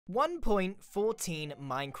1.14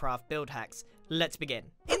 Minecraft build hacks. Let's begin.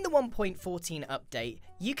 In the 1.14 update,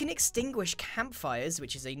 you can extinguish campfires,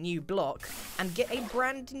 which is a new block, and get a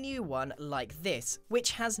brand new one like this,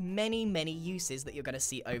 which has many uses that you're going to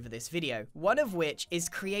see over this video. One of which is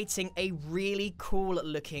creating a really cool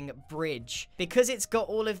looking bridge. Because it's got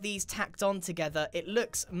all of these tacked on together, it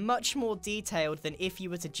looks much more detailed than if you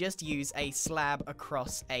were to just use a slab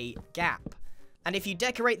across a gap. And if you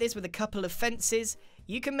decorate this with a couple of fences,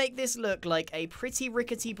 you can make this look like a pretty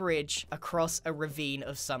rickety bridge across a ravine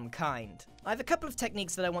of some kind. I have a couple of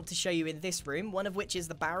techniques that I want to show you in this room, one of which is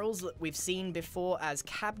the barrels that we've seen before as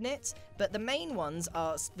cabinets, but the main ones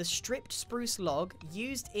are the stripped spruce log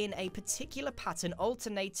used in a particular pattern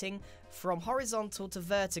alternating from horizontal to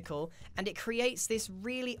vertical, and it creates this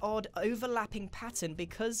really odd overlapping pattern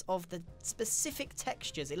because of the specific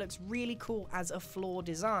textures. It looks really cool as a floor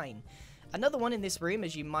design. Another one in this room,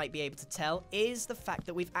 as you might be able to tell, is the fact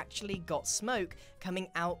that we've actually got smoke coming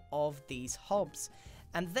out of these hobs.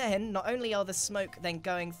 And then, not only are the smoke then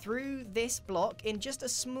going through this block in just a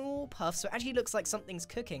small puff, so it actually looks like something's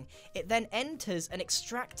cooking, it then enters an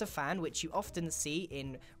extractor fan, which you often see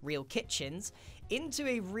in real kitchens, into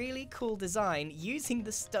a really cool design using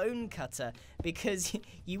the stone cutter, because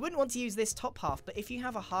you wouldn't want to use this top half, but if you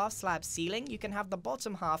have a half slab ceiling, you can have the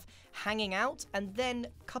bottom half hanging out, and then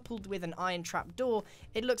coupled with an iron trap door,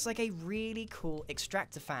 it looks like a really cool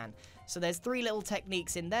extractor fan. So there's 3 little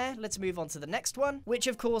techniques in there. Let's move on to the next one, which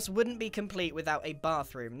of course wouldn't be complete without a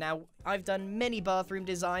bathroom. Now, I've done many bathroom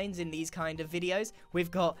designs in these kind of videos.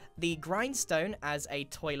 We've got the grindstone as a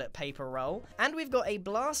toilet paper roll, and we've got a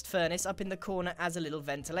blast furnace up in the corner as a little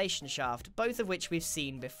ventilation shaft, both of which we've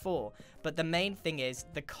seen before. But the main thing is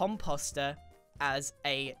the composter as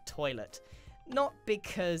a toilet. Not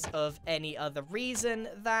because of any other reason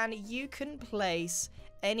than you can place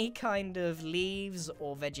any kind of leaves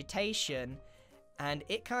or vegetation, and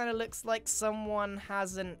it kind of looks like someone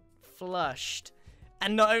hasn't flushed.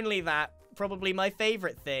 And not only that, probably my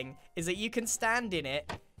favorite thing is that you can stand in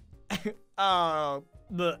it. Oh,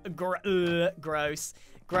 gross.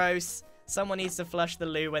 Gross. Someone needs to flush the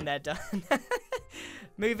loo when they're done.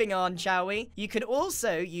 Moving on, shall we? You can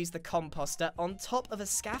also use the composter on top of a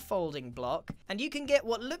scaffolding block, and you can get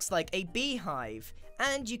what looks like a beehive.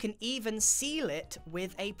 And you can even seal it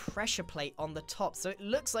with a pressure plate on the top, so it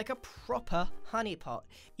looks like a proper honeypot.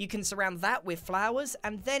 You can surround that with flowers,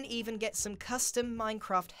 and then even get some custom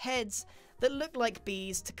Minecraft heads that look like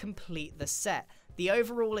bees to complete the set. The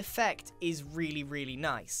overall effect is really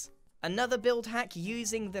nice. Another build hack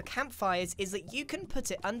using the campfires is that you can put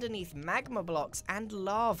it underneath magma blocks and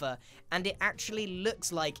lava, and it actually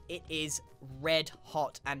looks like it is red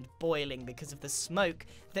hot and boiling because of the smoke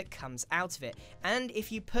that comes out of it. And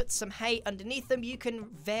if you put some hay underneath them, you can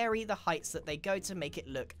vary the heights that they go to make it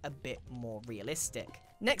look a bit more realistic.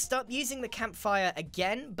 Next up, using the campfire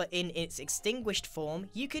again, but in its extinguished form,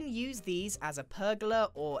 you can use these as a pergola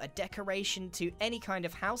or a decoration to any kind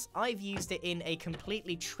of house. I've used it in a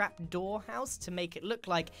completely trapdoor house to make it look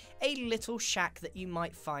like a little shack that you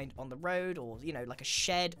might find on the road, or, you know, like a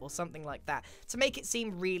shed or something like that, to make it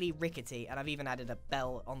seem really rickety. And I've even added a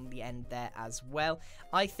bell on the end there as well.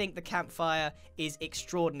 I think the campfire is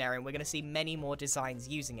extraordinary, and we're going to see many more designs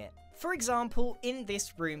using it. For example, in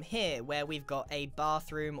this room here, where we've got a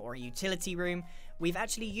bathroom or a utility room, we've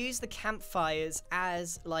actually used the campfires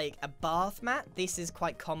as like a bath mat. This is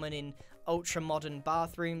quite common in ultra-modern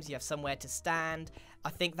bathrooms. You have somewhere to stand. I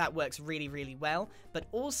think that works really well. But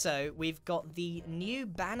also, we've got the new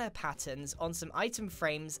banner patterns on some item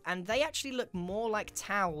frames, and they actually look more like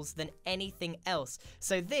towels than anything else.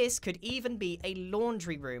 So this could even be a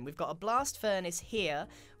laundry room. We've got a blast furnace here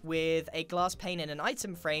with a glass pane and an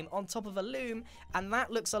item frame on top of a loom, and that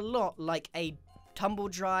looks a lot like a tumble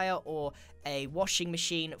dryer or a washing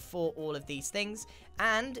machine for all of these things,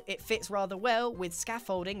 and it fits rather well with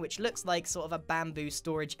scaffolding, which looks like sort of a bamboo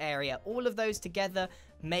storage area. All of those together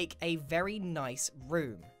make a very nice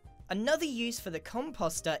room. Another use for the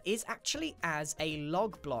composter is actually as a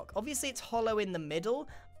log block. Obviously it's hollow in the middle,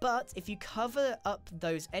 but if you cover up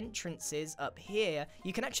those entrances up here,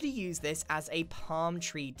 you can actually use this as a palm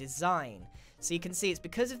tree design. So you can see it's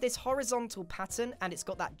because of this horizontal pattern, and it's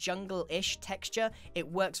got that jungle-ish texture, it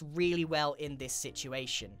works really well in this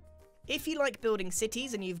situation. If you like building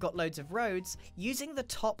cities and you've got loads of roads, using the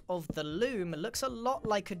top of the loom looks a lot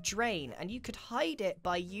like a drain, and you could hide it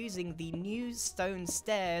by using the new stone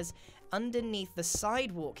stairs underneath the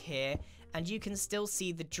sidewalk here, and you can still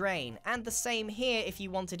see the drain. And the same here if you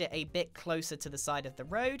wanted it a bit closer to the side of the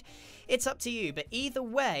road. It's up to you, but either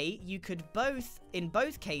way, you could in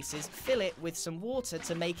both cases, fill it with some water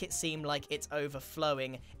to make it seem like it's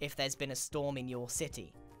overflowing if there's been a storm in your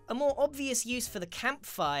city. A more obvious use for the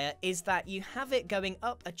campfire is that you have it going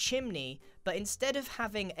up a chimney, but instead of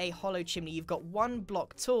having a hollow chimney, you've got one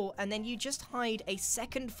block tall, and then you just hide a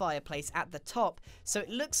second fireplace at the top, so it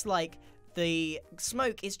looks like the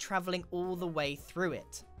smoke is traveling all the way through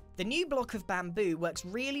it. The new block of bamboo works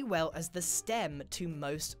really well as the stem to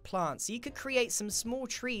most plants, so you could create some small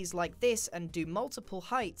trees like this and do multiple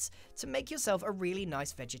heights to make yourself a really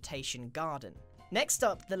nice vegetation garden. Next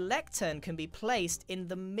up, the lectern can be placed in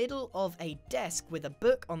the middle of a desk with a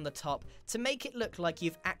book on the top to make it look like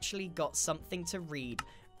you've actually got something to read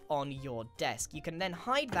on your desk. You can then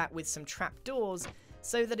hide that with some trapdoors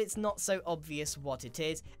so that it's not so obvious what it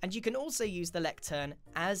is, and you can also use the lectern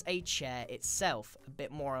as a chair itself. A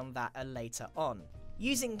bit more on that later on.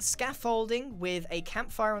 Using scaffolding with a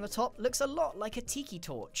campfire on the top looks a lot like a tiki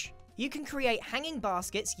torch. You can create hanging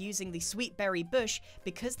baskets using the sweet berry bush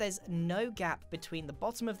because there's no gap between the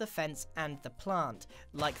bottom of the fence and the plant,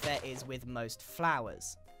 like there is with most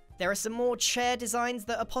flowers. There are some more chair designs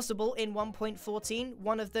that are possible in 1.14,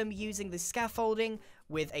 one of them using the scaffolding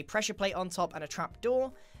with a pressure plate on top and a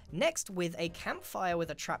trapdoor. Next, with a campfire with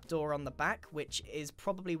a trapdoor on the back, which is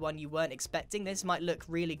probably one you weren't expecting. This might look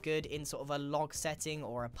really good in sort of a log setting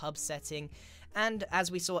or a pub setting. And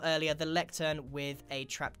as we saw earlier, the lectern with a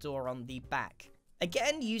trapdoor on the back.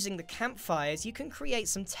 Again, using the campfires, you can create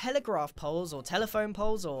some telegraph poles or telephone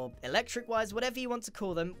poles or electric wires, whatever you want to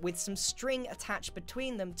call them, with some string attached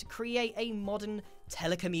between them to create a modern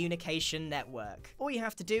telecommunication network. All you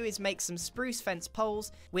have to do is make some spruce fence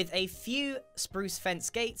poles with a few spruce fence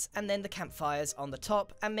gates and then the campfires on the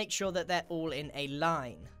top, and make sure that they're all in a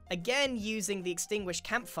line. Again, using the extinguished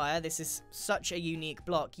campfire, this is such a unique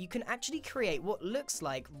block, you can actually create what looks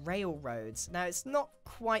like railroads. Now, it's not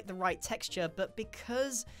quite the right texture, but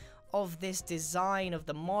because of this design of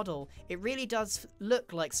the model, it really does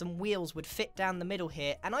look like some wheels would fit down the middle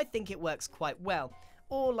here, and I think it works quite well.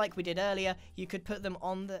 Or like we did earlier, you could put them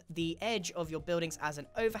on the edge of your buildings as an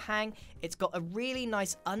overhang. It's got a really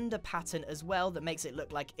nice under pattern as well that makes it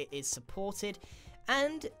look like it is supported.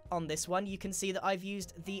 And on this one, you can see that I've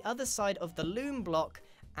used the other side of the loom block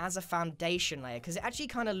as a foundation layer, because it actually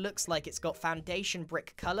kind of looks like it's got foundation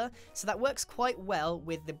brick color, so that works quite well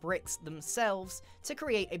with the bricks themselves to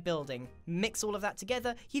create a building. Mix all of that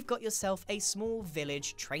together, you've got yourself a small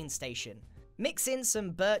village train station. Mix in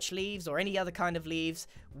some birch leaves or any other kind of leaves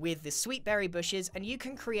with the sweet berry bushes, and you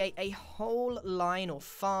can create a whole line or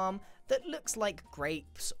farm that looks like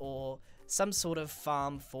grapes or some sort of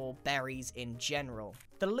farm for berries in general.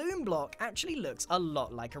 The loom block actually looks a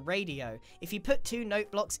lot like a radio. If you put two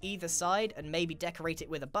note blocks either side and maybe decorate it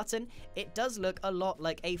with a button, it does look a lot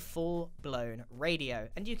like a full-blown radio.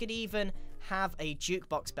 And you could even have a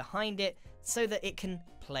jukebox behind it so that it can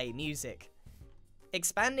play music.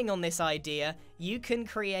 Expanding on this idea, you can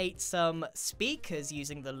create some speakers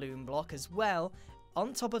using the loom block as well,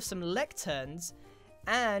 on top of some lecterns,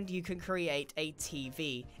 and you can create a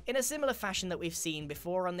TV in a similar fashion that we've seen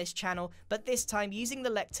before on this channel, but this time using the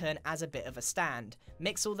lectern as a bit of a stand.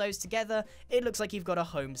 Mix all those together, it looks like you've got a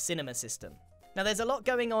home cinema system. Now there's a lot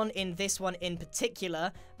going on in this one in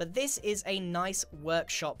particular, but this is a nice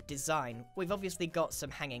workshop design. We've obviously got some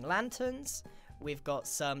hanging lanterns, we've got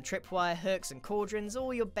some tripwire hooks and cauldrons,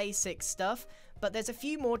 all your basic stuff, but there's a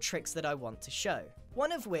few more tricks that I want to show.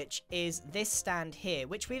 One of which is this stand here,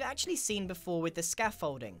 which we've actually seen before with the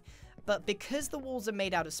scaffolding. But because the walls are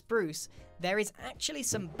made out of spruce, there is actually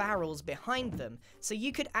some barrels behind them, so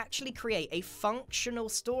you could actually create a functional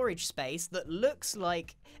storage space that looks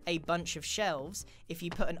like a bunch of shelves. If you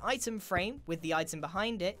put an item frame with the item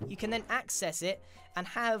behind it, you can then access it and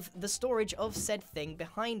have the storage of said thing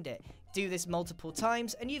behind it. Do this multiple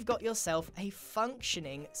times and you've got yourself a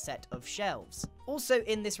functioning set of shelves. Also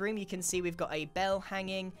in this room you can see we've got a bell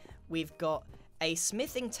hanging, we've got a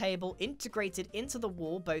smithing table integrated into the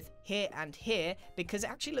wall both here and here, because it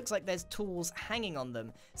actually looks like there's tools hanging on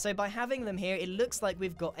them. So by having them here, it looks like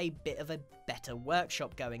we've got a bit of a better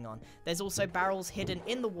workshop going on. There's also barrels hidden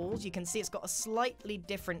in the walls. You can see it's got a slightly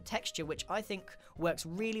different texture, which I think works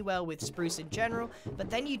really well with spruce in general, but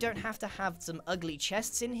then you don't have to have some ugly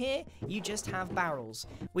chests in here, you just have barrels.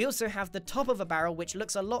 We also have the top of a barrel, which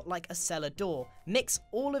looks a lot like a cellar door. Mix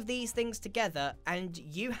all of these things together and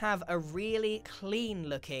you have a really clean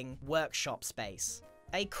looking workshop space.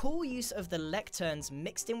 A cool use of the lecterns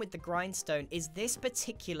mixed in with the grindstone is this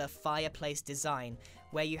particular fireplace design,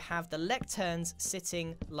 where you have the lecterns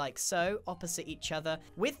sitting like so, opposite each other,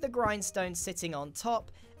 with the grindstone sitting on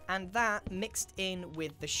top, and that mixed in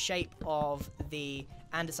with the shape of the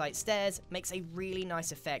andesite stairs makes a really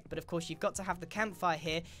nice effect. But of course you've got to have the campfire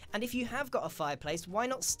here, and if you have got a fireplace, why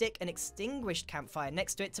not stick an extinguished campfire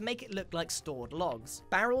next to it to make it look like stored logs.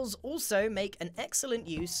 Barrels also make an excellent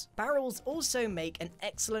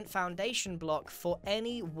foundation block for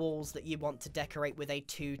any walls that you want to decorate with a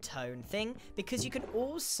two-tone thing, because you can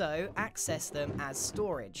also access them as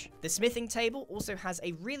storage. The smithing table also has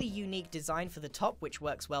a really unique design for the top, which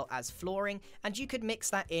works well as flooring, and you could mix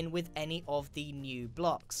that in with any of the new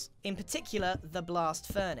blocks. In particular, the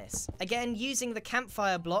blast furnace. Again, using the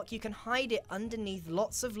campfire block, you can hide it underneath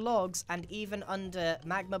lots of logs and even under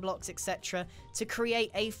magma blocks, etc., to create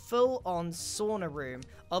a full-on sauna room.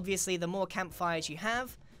 Obviously, the more campfires you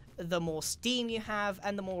have, the more steam you have,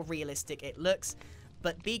 and the more realistic it looks.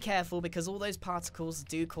 But be careful, because all those particles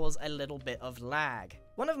do cause a little bit of lag.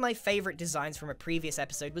 One of my favourite designs from a previous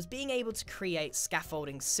episode was being able to create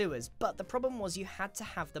scaffolding sewers, but the problem was you had to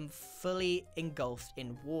have them fully engulfed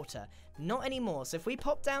in water. Not anymore. So if we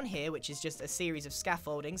pop down here, which is just a series of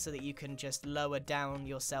scaffolding so that you can just lower down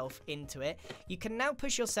yourself into it, you can now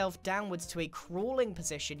push yourself downwards to a crawling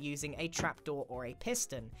position using a trapdoor or a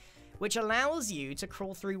piston, which allows you to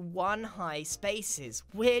crawl through one-high spaces,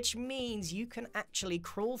 which means you can actually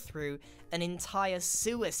crawl through an entire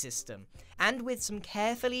sewer system. And with some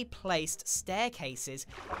carefully placed staircases,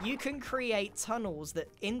 you can create tunnels that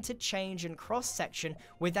interchange and cross-section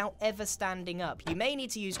without ever standing up. You may need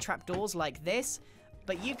to use trapdoors like this,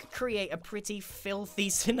 but you could create a pretty filthy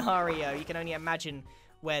scenario. You can only imagine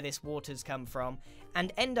where this water's come from,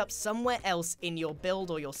 and end up somewhere else in your build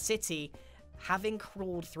or your city, having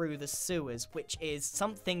crawled through the sewers, which is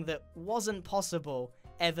something that wasn't possible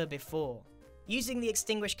ever before. Using the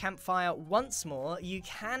extinguished campfire once more, you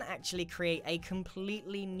can actually create a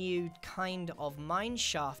completely new kind of mine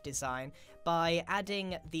shaft design by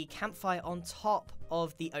adding the campfire on top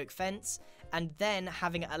of the oak fence and then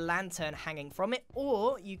having a lantern hanging from it,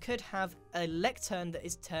 or you could have a lectern that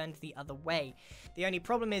is turned the other way. The only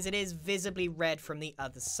problem is it is visibly red from the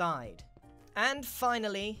other side. And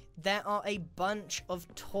finally, there are a bunch of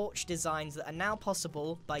torch designs that are now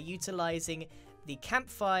possible by utilizing the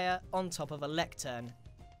campfire on top of a lectern,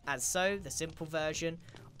 as so, the simple version,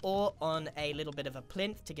 or on a little bit of a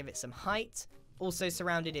plinth to give it some height, also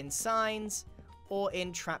surrounded in signs, or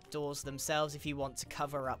in trapdoors themselves if you want to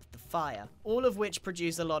cover up the fire, all of which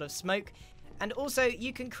produce a lot of smoke. And also,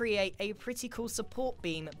 you can create a pretty cool support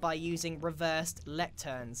beam by using reversed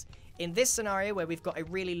lecterns. In this scenario, where we've got a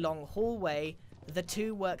really long hallway, the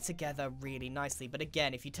two work together really nicely, but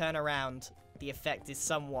again, if you turn around, the effect is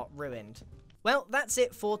somewhat ruined. Well, that's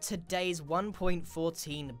it for today's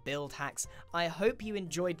 1.14 build hacks. I hope you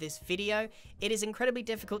enjoyed this video. It is incredibly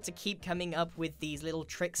difficult to keep coming up with these little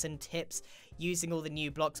tricks and tips using all the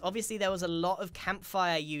new blocks. Obviously, there was a lot of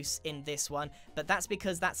campfire use in this one, but that's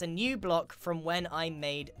because that's a new block from when I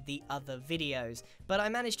made the other videos. But I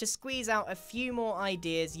managed to squeeze out a few more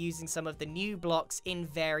ideas using some of the new blocks in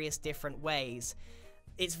various different ways.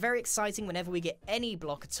 It's very exciting whenever we get any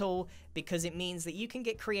block at all, because it means that you can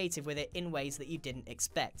get creative with it in ways that you didn't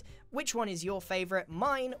expect. Which one is your favorite?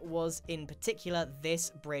 Mine was, in particular,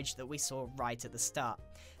 this bridge that we saw right at the start.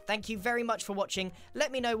 Thank you very much for watching.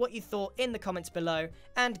 Let me know what you thought in the comments below,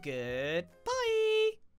 and goodbye!